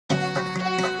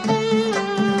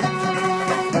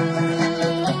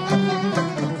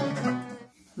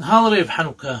holiday of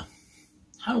Hanukkah.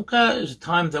 Hanukkah is a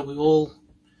time that we all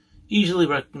easily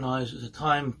recognize as a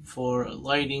time for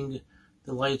lighting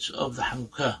the lights of the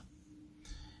Hanukkah.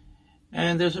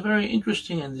 And there's a very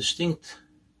interesting and distinct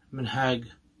minhag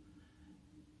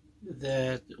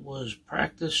that was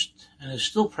practiced and is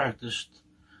still practiced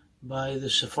by the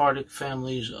Sephardic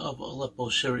families of Aleppo,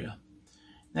 Syria.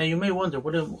 Now you may wonder,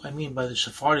 what do I mean by the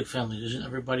Sephardic families? Isn't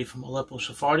everybody from Aleppo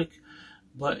Sephardic?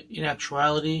 But in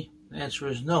actuality, the answer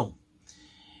is no.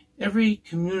 Every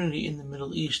community in the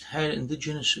Middle East had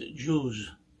indigenous Jews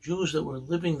that were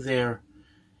living there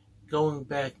going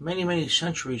back many, many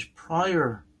centuries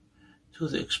prior to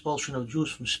the expulsion of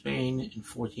Jews from Spain in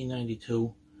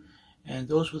 1492. And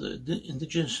those were the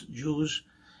indigenous Jews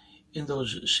in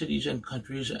those cities and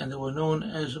countries, and they were known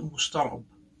as Mustarab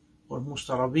or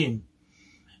Mustarabim.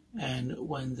 And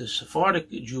when the Sephardic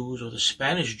Jews, or the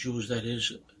Spanish Jews that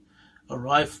is,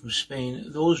 arrived from Spain,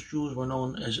 those Jews were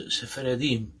known as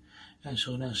Sephardim. And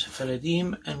so now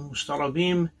Sephardim and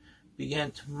Mustarabim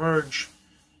began to merge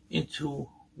into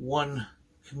one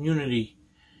community,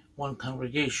 one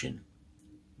congregation.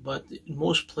 But in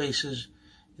most places,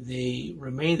 they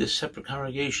remained as separate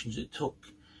congregations. It took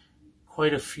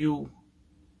quite a few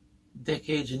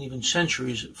decades and even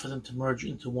centuries for them to merge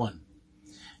into one.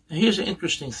 Now here's an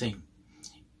interesting thing.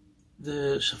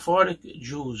 The Sephardic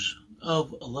Jews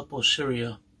of Aleppo,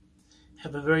 Syria,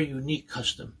 have a very unique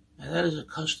custom, and that is a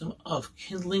custom of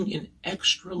kindling an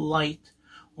extra light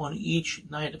on each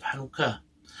night of Hanukkah.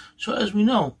 So as we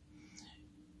know,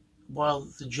 while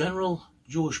the general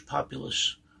Jewish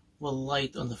populace will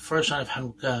light on the first night of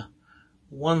Hanukkah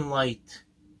one light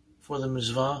for the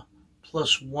mizvah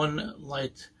plus one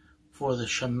light for the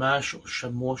shamash or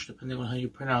shamosh, depending on how you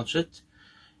pronounce it,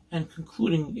 and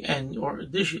concluding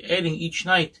adding each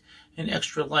night an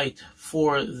extra light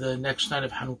for the next night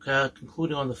of Hanukkah,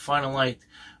 concluding on the final night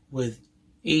with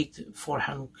 8 for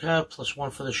Hanukkah plus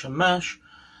 1 for the shamash.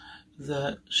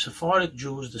 The Sephardic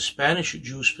Jews, the Spanish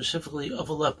Jews specifically of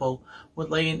Aleppo, would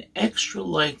lay an extra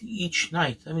light each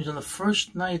night. That means on the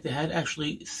first night they had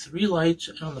actually 3 lights,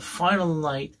 and on the final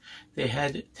night they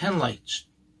had 10 lights.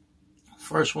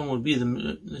 First one would be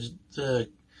the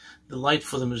light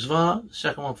for the mizvah, the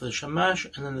second one for the shamash,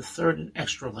 and then the third an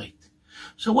extra light.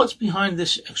 So what's behind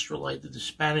this extra light that the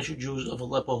Spanish Jews of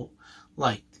Aleppo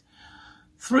light?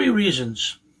 3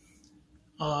 reasons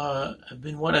have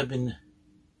been what I've been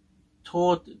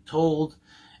taught, told,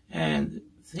 and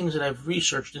things that I've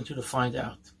researched into to find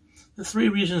out. The 3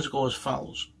 reasons go as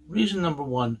follows. Reason number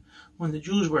 1, when the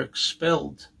Jews were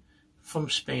expelled from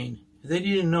Spain, they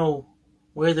didn't know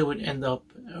where they would end up,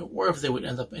 or if they would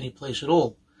end up any place at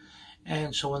all.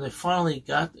 And so when they finally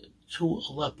got to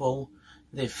Aleppo,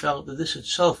 they felt that this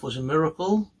itself was a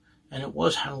miracle, and it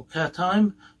was Hanukkah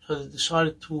time, so they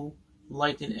decided to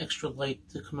light an extra light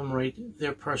to commemorate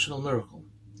their personal miracle.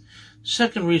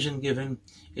 Second reason given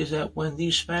is that when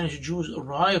these Spanish Jews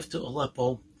arrived to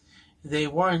Aleppo, they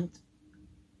weren't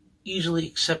easily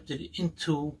accepted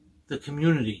into the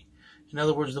community. In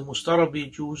other words, the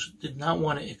Mustarabi Jews did not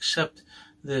want to accept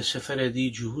the Sephardi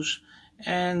Jews,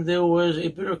 and there was a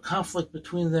bitter conflict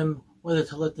between them whether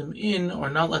to let them in or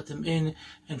not let them in,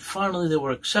 and finally they were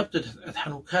accepted at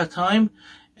Hanukkah time,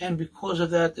 and because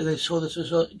of that they saw this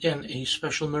as, again, a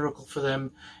special miracle for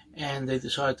them, and they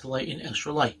decided to light an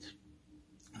extra light.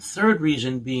 The third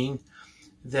reason being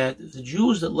that the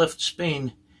Jews that left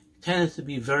Spain tended to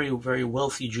be very, very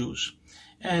wealthy Jews.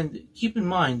 And keep in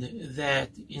mind that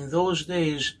in those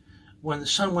days, when the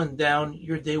sun went down,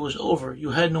 your day was over.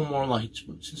 You had no more lights.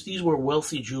 But since these were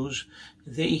wealthy Jews,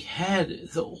 they had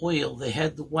the oil, they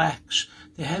had the wax,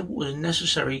 they had what was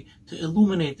necessary to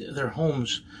illuminate their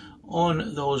homes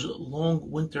on those long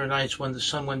winter nights when the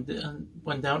sun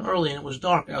went down early and it was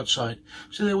dark outside.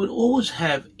 So they would always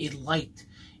have a light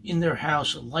in their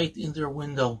house, a light in their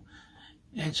window.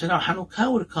 And so now Hanukkah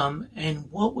would come, and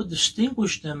what would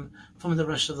distinguish them from the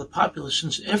rest of the populace?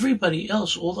 Since everybody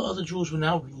else, all the other Jews were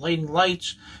now lighting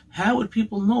lights, how would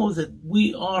people know that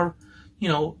we are,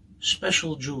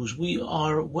 special Jews, we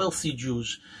are wealthy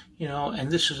Jews, and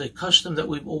this is a custom that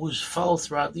we've always followed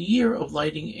throughout the year of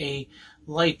lighting a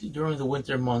light during the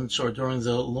winter months or during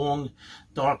the long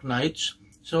dark nights.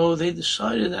 So they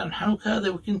decided that on Hanukkah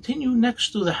they would continue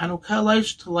next to the Hanukkah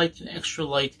lights to light an extra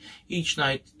light each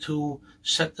night to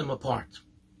set them apart.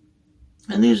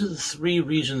 And these are the 3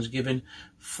 reasons given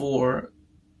for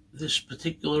this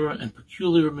particular and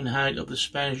peculiar minhag of the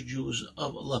Spanish Jews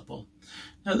of Aleppo.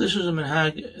 Now this is a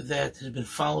minhag that has been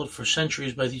followed for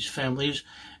centuries by these families,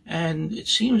 and it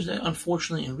seems that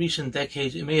unfortunately in recent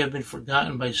decades it may have been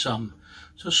forgotten by some.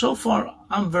 So far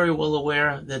I'm very well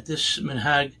aware that this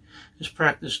minhag is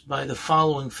practiced by the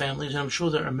following families, and I'm sure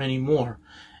there are many more.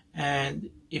 And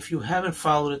if you haven't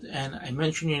followed it and I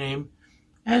mention your name,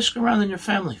 ask around in your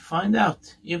family. Find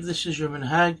out if this is your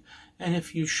minhag and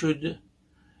if you should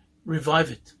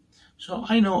revive it. So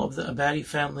I know of the Abadi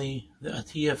family, the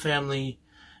Atiyah family,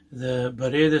 the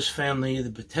Baredes family, the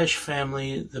Batesh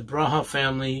family, the Braha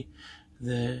family,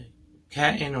 the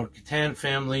Katan or Katan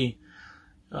family,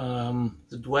 the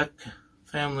Dweck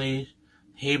family,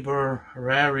 Haber,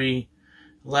 Harari,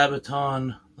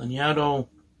 Labaton, Lanyado,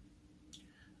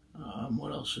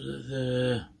 what else is it?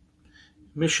 The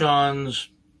Mishans,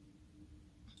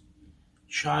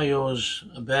 Shayos,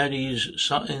 Abadis,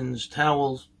 Suttons,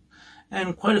 Towels,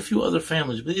 and quite a few other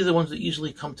families, but these are the ones that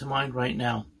easily come to mind right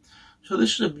now. So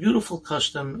this is a beautiful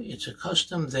custom. It's a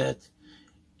custom that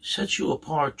sets you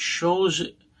apart, shows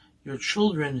your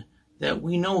children that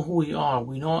we know who we are,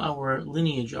 we know our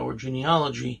lineage, our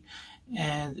genealogy,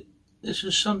 and this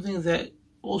is something that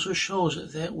also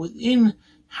shows that within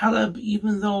Halab,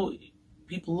 even though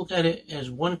people look at it as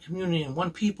one community and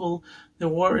one people, there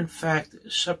were in fact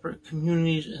separate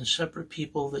communities and separate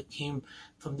people that came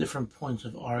from different points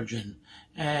of origin.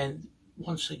 And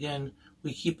once again,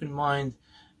 we keep in mind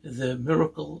the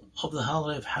miracle of the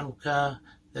holiday of Hanukkah,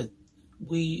 that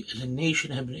we as a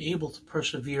nation have been able to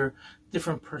persevere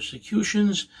different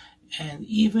persecutions, and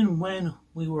even when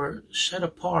we were set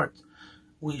apart,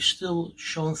 we still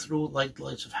shone through like the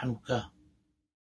lights of Hanukkah.